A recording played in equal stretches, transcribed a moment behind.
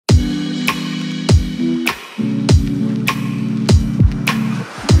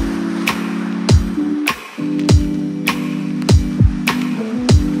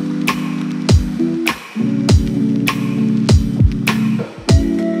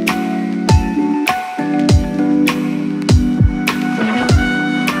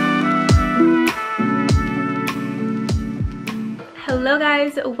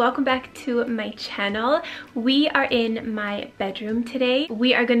guys, welcome back to my channel. We are in my bedroom today.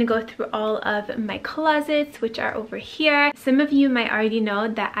 We are going to go through all of my closets, which are over here. Some of you might already know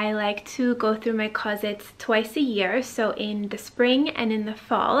that I like to go through my closets twice a year, so in the spring and in the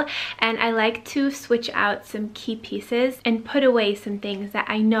fall, and I like to switch out some key pieces and put away some things that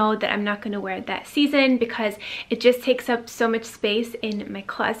I know that I'm not going to wear that season because it just takes up so much space in my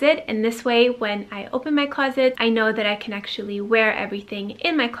closet. And this way, when I open my closet, I know that I can actually wear everything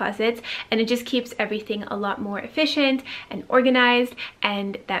in my closets, and it just keeps everything a lot more efficient and organized,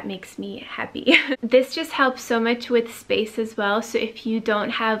 and that makes me happy. This just helps so much with space as well. So if you don't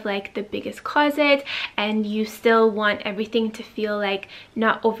have like the biggest closet and you still want everything to feel like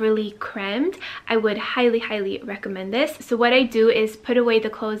not overly crammed, I would highly recommend this. So what I do is put away the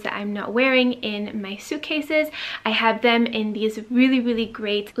clothes that I'm not wearing in my suitcases. I have them in these really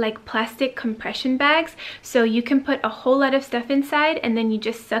great like plastic compression bags, so you can put a whole lot of stuff inside and then you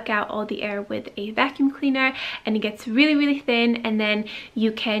just suck out all the air with a vacuum cleaner, and it gets really thin, and then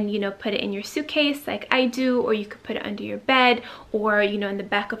you can, you know, put it in your suitcase like I do, or you could put it under your bed, or, you know, in the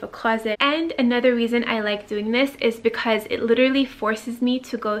back of a closet. And another reason I like doing this is because it literally forces me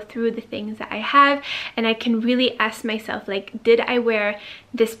to go through the things that I have, and I can really ask myself, like, did I wear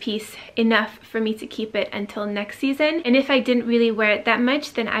this piece enough for me to keep it until next season? And if I didn't really wear it that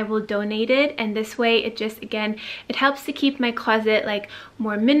much, then I will donate it. And this way it just, again, it helps to keep my closet like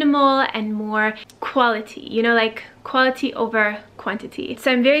more minimal and more quality, you know, like quality over quantity.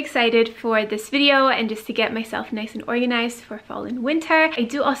 So I'm very excited for this video and just to get myself nice and organized for fall and winter. I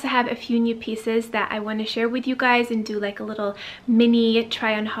do also have a few new pieces that I want to share with you guys and do like a little mini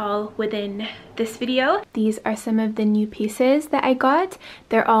try on haul within this video. These are some of the new pieces that I got.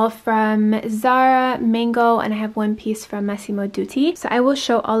 They're all from Zara, Mango, and I have one piece from Massimo Dutti. So I will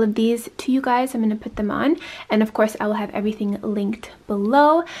show all of these to you guys. I'm going to put them on, and of course I will have everything linked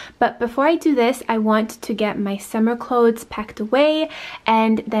below. But before I do this, I want to get my summer clothes packed away,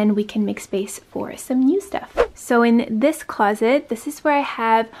 and then we can make space for some new stuff. So in this closet, this is where I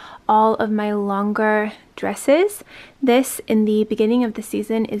have all of my longer dresses. This, in the beginning of the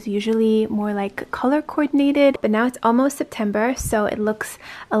season, is usually more like color coordinated, but now it's almost September, so it looks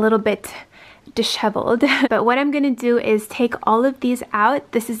a little bit disheveled. But what I'm going to do is take all of these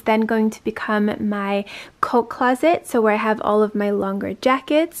out. This is then going to become my coat closet, so where I have all of my longer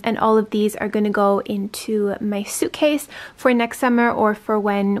jackets, and all of these are going to go into my suitcase for next summer or for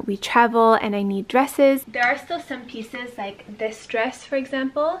when we travel and I need dresses. There are still some pieces like this dress, for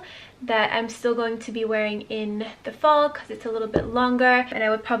example, that I'm still going to be wearing in the fall because it's a little bit longer, and I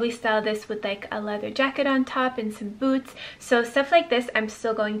would probably style this with like a leather jacket on top and some boots. So stuff like this I'm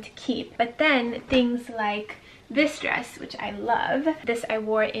still going to keep. But then things like this dress, which I love, this I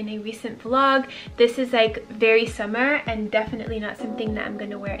wore in a recent vlog. This is like very summer and definitely not something that I'm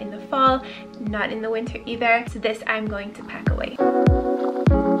going to wear in the fall, not in the winter either. So this I'm going to pack away.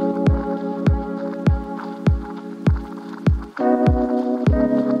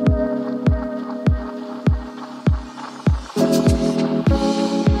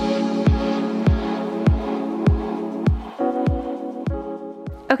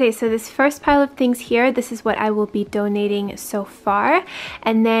 Okay, so this first pile of things here, this is what I will be donating so far.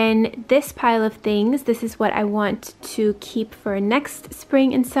 And then this pile of things, this is what I want to keep for next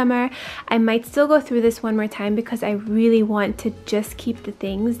spring and summer. I might still go through this one more time because I really want to just keep the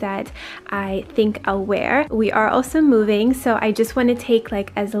things that I think I'll wear. We are also moving, so I just want to take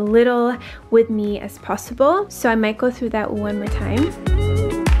like as little with me as possible. So I might go through that one more time.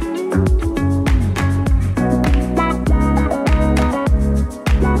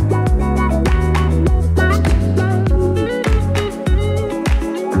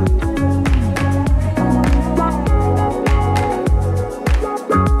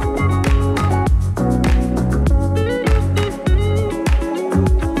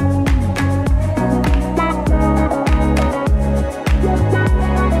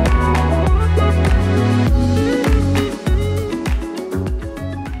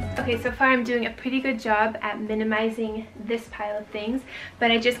 So far I'm doing a pretty good job at minimizing this pile of things,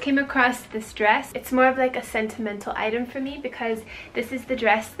 but I just came across this dress. It's more of like a sentimental item for me because this is the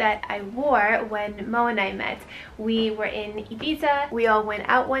dress that I wore when Mo and I met. We were in Ibiza, we all went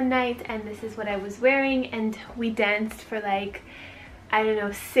out one night, and this is what I was wearing, and we danced for like, I don't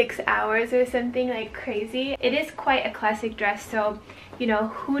know, 6 hours or something, like crazy. It is quite a classic dress, so, you know,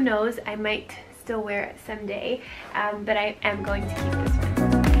 who knows, I might still wear it someday, but I am going to keep this one.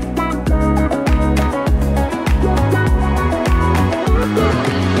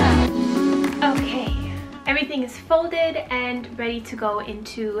 Okay, everything is folded and ready to go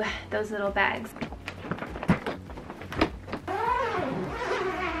into those little bags.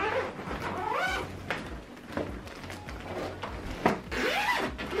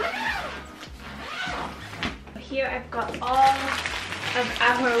 here I've got all of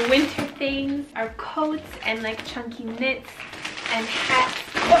our winter things, our coats and like chunky knits and hats.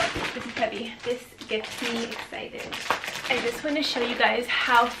 Oh, this is heavy. This gets me excited. I just want to show you guys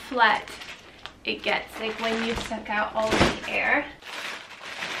how flat it gets, like when you suck out all of the air.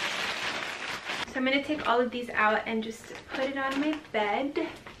 So I'm going to take all of these out and just put it on my bed.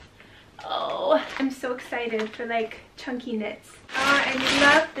 Oh, I'm so excited for like chunky knits. Oh, I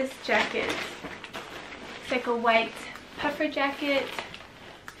love this jacket. It's like a white puffer jacket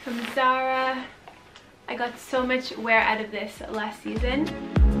from Zara. I got so much wear out of this last season.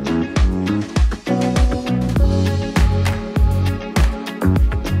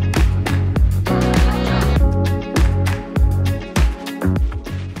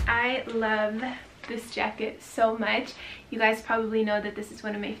 I love this jacket so much. You guys probably know that this is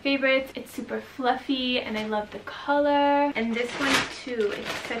one of my favorites. It's super fluffy and I love the color. And this one too,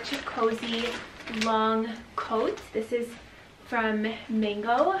 it's such a cozy long coat. This is from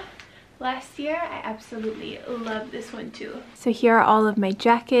Mango last year. I absolutely love this one too. So here are all of my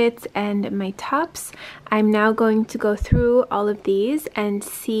jackets and my tops. I'm now going to go through all of these and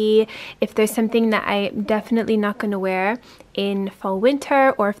see if there's something that I'm definitely not going to wear in fall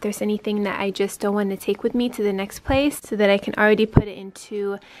winter, or if there's anything that I just don't want to take with me to the next place, so that I can already put it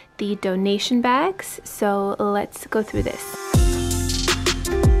into the donation bags. So let's go through this.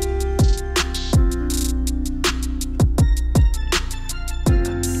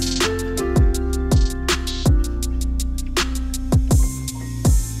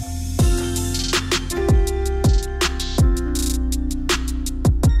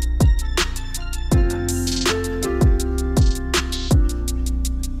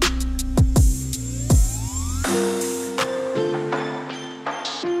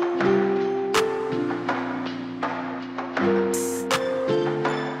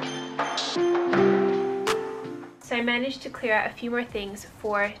 I managed to clear out a few more things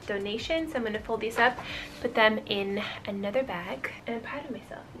for donations. I'm going to fold these up, put them in another bag, and I'm proud of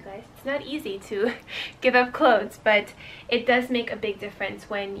myself, you guys. It's not easy to give up clothes, but it does make a big difference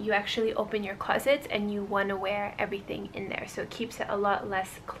when you actually open your closets and you want to wear everything in there, so it keeps it a lot less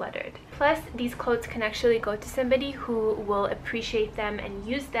cluttered. Plus, these clothes can actually go to somebody who will appreciate them and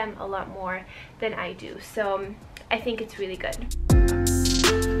use them a lot more than I do, so I think it's really good.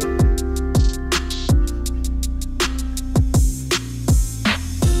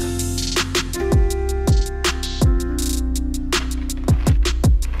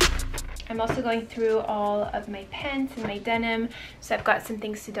 I'm also going through all of my pants and my denim, so I've got some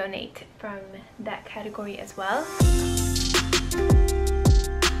things to donate from that category as well.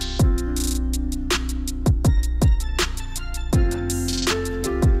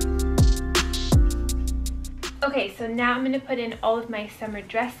 Okay, so now I'm going to put in all of my summer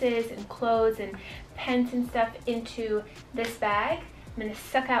dresses and clothes and pants and stuff into this bag. I'm going to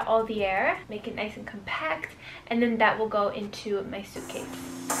suck out all the air, make it nice and compact, and then that will go into my suitcase.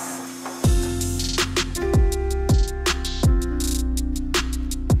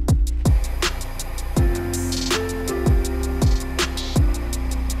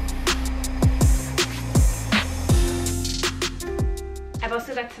 I've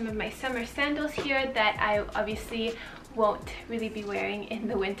also got some of my summer sandals here that I obviously won't really be wearing in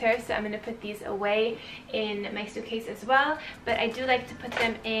the winter, so I'm going to put these away in my suitcase as well, but I do like to put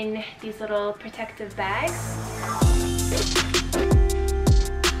them in these little protective bags.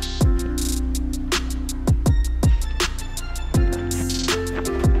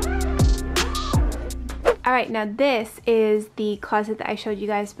 Alright, now this is the closet that I showed you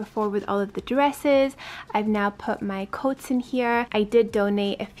guys before with all of the dresses. I've now put my coats in here. I did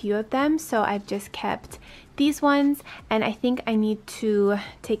donate a few of them, so I've just kept these ones, and I think I need to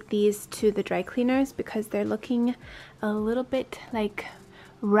take these to the dry cleaners because they're looking a little bit like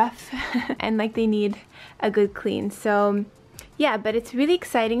rough and like they need a good clean. So yeah, but it's really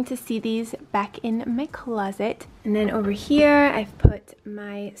exciting to see these back in my closet. And then over here I've put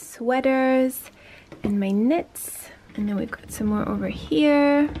my sweaters and my knits, and then we've got some more over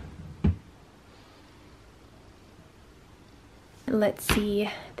here. Let's see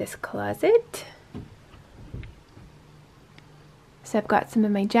this closet. So I've got some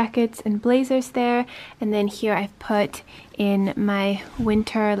of my jackets and blazers there, and then here I've put in my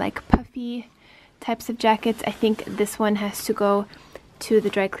winter like puffy types of jackets. I think this one has to go to the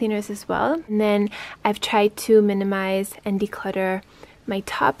dry cleaners as well. And then I've tried to minimize and declutter my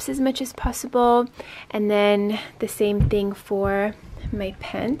tops as much as possible, and then the same thing for my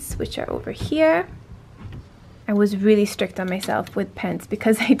pants, which are over here. I was really strict on myself with pants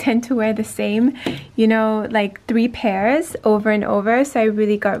because I tend to wear the same, you know, like 3 pairs over and over. So I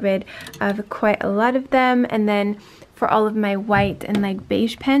really got rid of quite a lot of them. And then for all of my white and like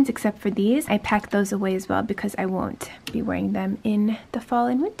beige pants, except for these, I packed those away as well because I won't be wearing them in the fall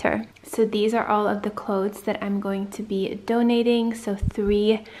and winter. So these are all of the clothes that I'm going to be donating. So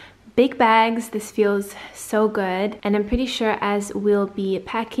 3 big bags. This feels so good, and I'm pretty sure as we'll be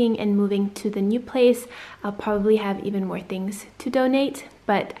packing and moving to the new place, I'll probably have even more things to donate,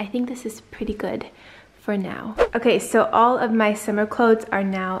 but I think this is pretty good for now. Okay, so all of my summer clothes are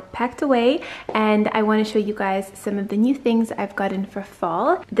now packed away, and I want to show you guys some of the new things I've gotten for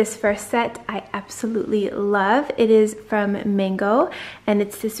fall. This first set I absolutely love. It is from Mango, and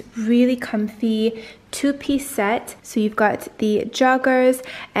it's this really comfy 2-piece set. So you've got the joggers,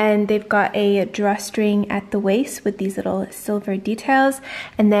 and they've got a drawstring at the waist with these little silver details,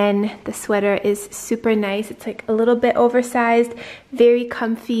 and then the sweater is super nice. It's like a little bit oversized, very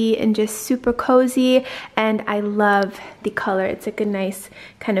comfy and just super cozy, and I love the color. It's like a nice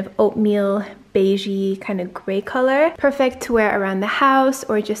kind of oatmeal beigey kind of gray color, perfect to wear around the house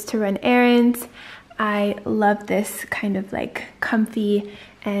or just to run errands. I love this kind of like comfy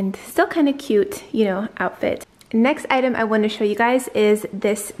and still kind of cute, you know, outfit. Next item I want to show you guys is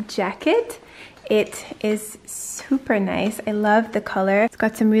this jacket. It is super nice. I love the color. It's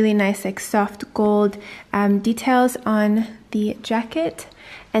got some really nice like soft gold details on the jacket.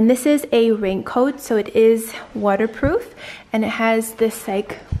 And this is a raincoat, so it is waterproof, and it has this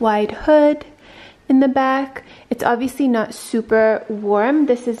like wide hood in the back. It's obviously not super warm.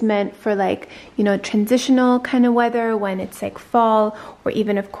 This is meant for like, you know, transitional kind of weather when it's like fall or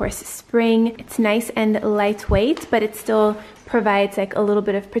even of course spring. It's nice and lightweight, but it still provides like a little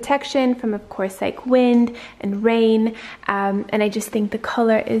bit of protection from of course like wind and rain. And I just think the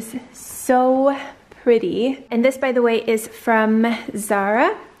color is so pretty. And this, by the way, is from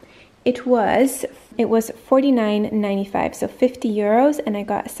Zara. It was $49.95, so 50 euros, and I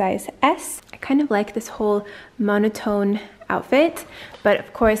got a size S. I kind of like this whole monotone outfit, but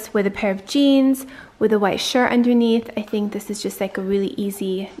of course with a pair of jeans, with a white shirt underneath, I think this is just like a really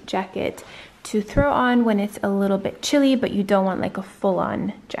easy jacket to throw on when it's a little bit chilly, but you don't want like a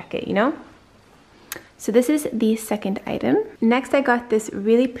full-on jacket, you know? So this is the second item. Next, I got this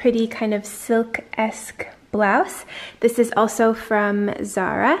really pretty kind of silk-esque blouse. This is also from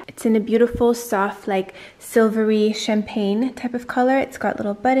Zara. It's in a beautiful, soft, like silvery champagne type of color. It's got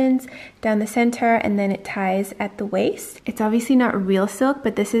little buttons down the center, and then it ties at the waist. It's obviously not real silk,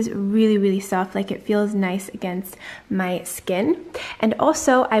 but this is really, really soft. Like it feels nice against my skin. And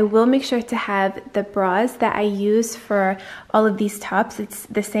also, I will make sure to have the bras that I use for all of these tops. It's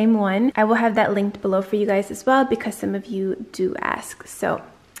the same one. I will have that linked below for you guys as well, because some of you do ask. So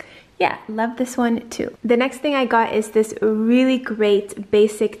yeah, love this one too. The next thing I got is this really great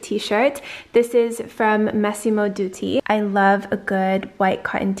basic t-shirt. This is from Massimo Dutti. I love a good white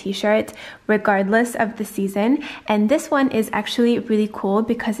cotton t-shirt regardless of the season. And this one is actually really cool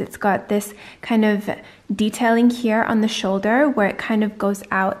because it's got this kind of detailing here on the shoulder where it kind of goes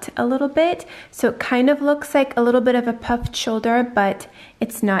out a little bit. So it kind of looks like a little bit of a puffed shoulder, but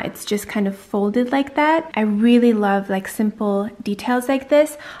it's not. It's just kind of folded like that. I really love like simple details like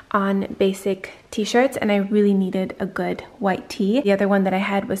this on basic t-shirts, and I really needed a good white tee. The other one that I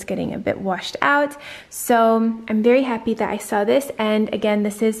had was getting a bit washed out. So I'm very happy that I saw this. And again,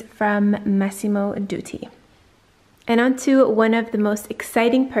 this is from Massimo Dutti. And on to one of the most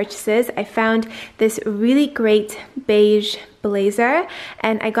exciting purchases. I found this really great beige blazer,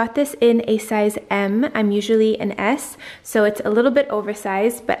 and I got this in a size M. I'm usually an S, so it's a little bit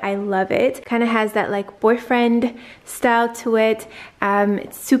oversized, but I love it. Kind of has that like boyfriend style to it.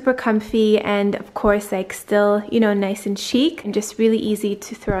 It's super comfy, and of course like still, you know, nice and chic, and just really easy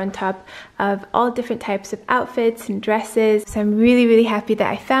to throw on top of all different types of outfits and dresses. So I'm really, really happy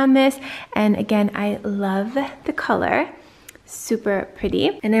that I found this, and again, I love the color. Super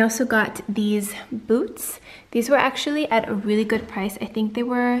pretty. And I also got these boots. These were actually at a really good price. I think they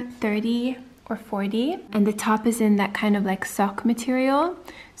were 30 or 40, and the top is in that kind of like sock material,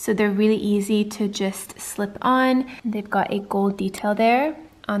 so they're really easy to just slip on. And they've got a gold detail there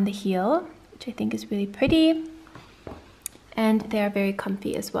on the heel, which I think is really pretty, and they are very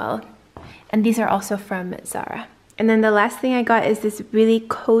comfy as well. And these are also from Zara. And then the last thing I got is this really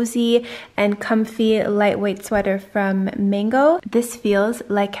cozy and comfy lightweight sweater from Mango. This feels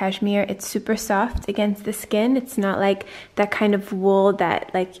like cashmere. It's super soft against the skin. It's not like that kind of wool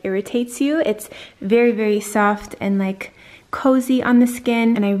that like irritates you. It's very, very soft and like cozy on the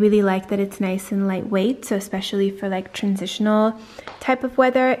skin, and I really like that it's nice and lightweight. So especially for like transitional type of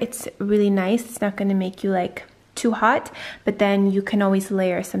weather, it's really nice. It's not going to make you like too hot, but then you can always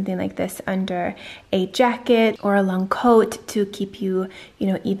layer something like this under a jacket or a long coat to keep you, you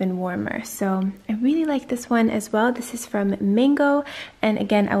know, even warmer. So I really like this one as well. This is from Mango, and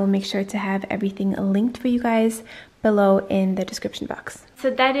again, I will make sure to have everything linked for you guys below in the description box.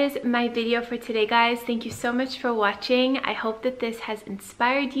 So that is my video for today, guys. Thank you so much for watching. I hope that this has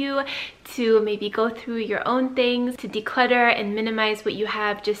inspired you to maybe go through your own things, to declutter and minimize what you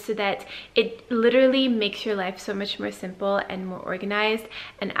have, just so that it literally makes your life so much more simple and more organized.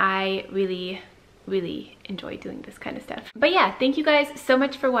 And I really enjoy doing this kind of stuff. But yeah, thank you guys so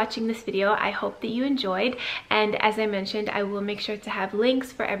much for watching this video. I hope that you enjoyed, and as I mentioned, I will make sure to have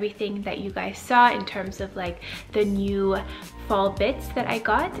links for everything that you guys saw in terms of like the new fall bits that I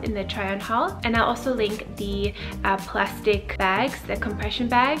got in the try on haul, and I'll also link the plastic bags, the compression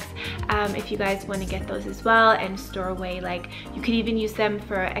bags, if you guys want to get those as well and store away. Like, you could even use them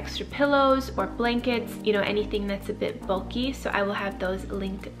for extra pillows or blankets, you know, anything that's a bit bulky. So I will have those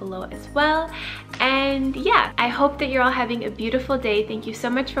linked below as well. And yeah, I hope that you're all having a beautiful day. Thank you so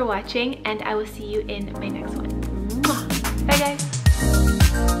much for watching, and I will see you in my next one.